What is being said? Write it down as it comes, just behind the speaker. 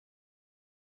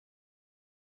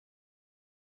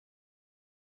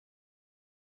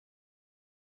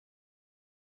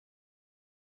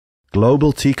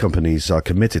Global tea companies are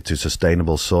committed to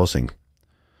sustainable sourcing.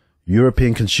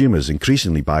 European consumers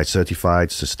increasingly buy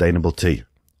certified sustainable tea,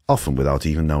 often without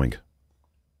even knowing.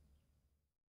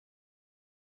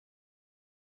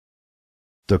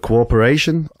 The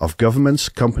cooperation of governments,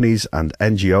 companies and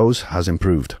NGOs has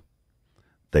improved.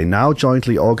 They now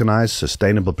jointly organize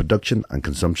sustainable production and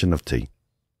consumption of tea.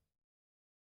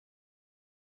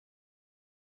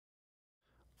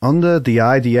 Under the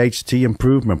IDH Tea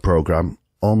Program,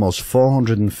 almost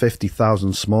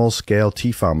 450,000 small-scale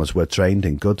tea farmers were trained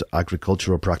in good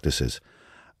agricultural practices,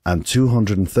 and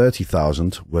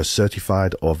 230,000 were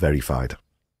certified or verified.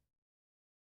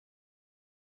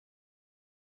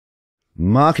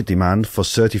 Market demand for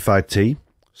certified tea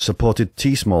supported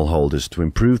tea smallholders to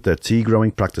improve their tea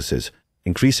growing practices,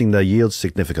 increasing their yields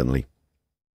significantly.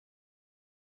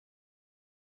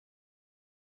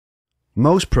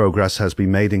 Most progress has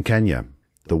been made in Kenya,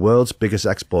 the world's biggest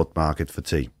export market for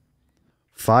tea.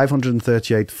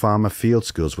 538 farmer field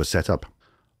schools were set up.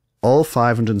 All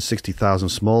 560,000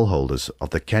 smallholders of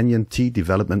the Kenyan Tea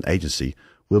Development Agency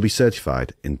will be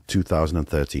certified in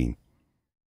 2013.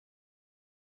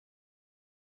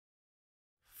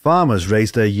 Farmers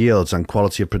raise their yields and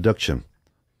quality of production.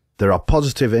 There are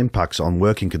positive impacts on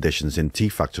working conditions in tea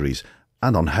factories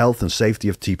and on health and safety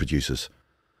of tea producers.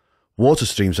 Water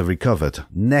streams have recovered,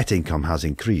 net income has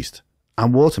increased,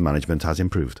 and water management has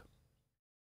improved.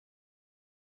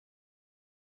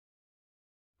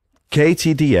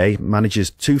 KTDA manages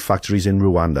 2 factories in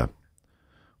Rwanda.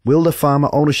 Will the farmer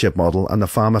ownership model and the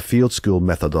farmer field school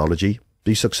methodology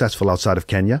be successful outside of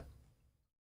Kenya?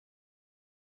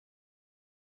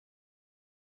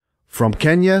 From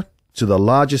Kenya to the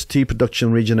largest tea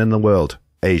production region in the world,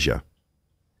 Asia.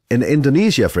 In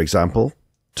Indonesia, for example,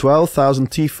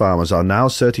 12,000 tea farmers are now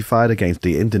certified against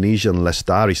the Indonesian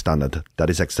Lestari standard that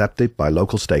is accepted by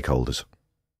local stakeholders.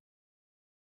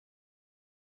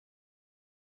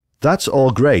 That's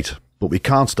all great, but we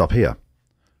can't stop here.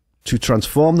 To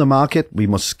transform the market, we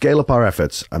must scale up our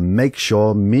efforts and make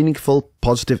sure meaningful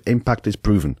positive impact is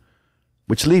proven,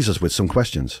 which leaves us with some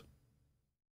questions.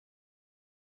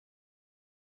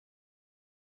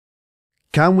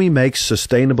 Can we make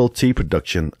sustainable tea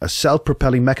production a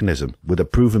self-propelling mechanism with a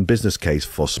proven business case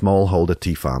for smallholder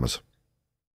tea farmers?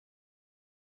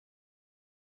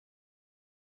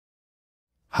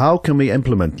 How can we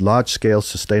implement large-scale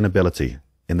sustainability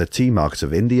in the tea markets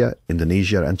of India,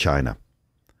 Indonesia and China?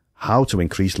 How to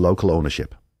increase local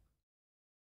ownership?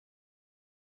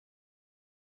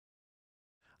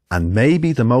 And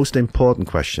maybe the most important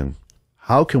question,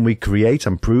 how can we create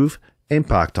and prove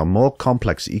impact on more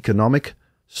complex economic,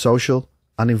 social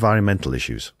and environmental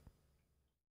issues?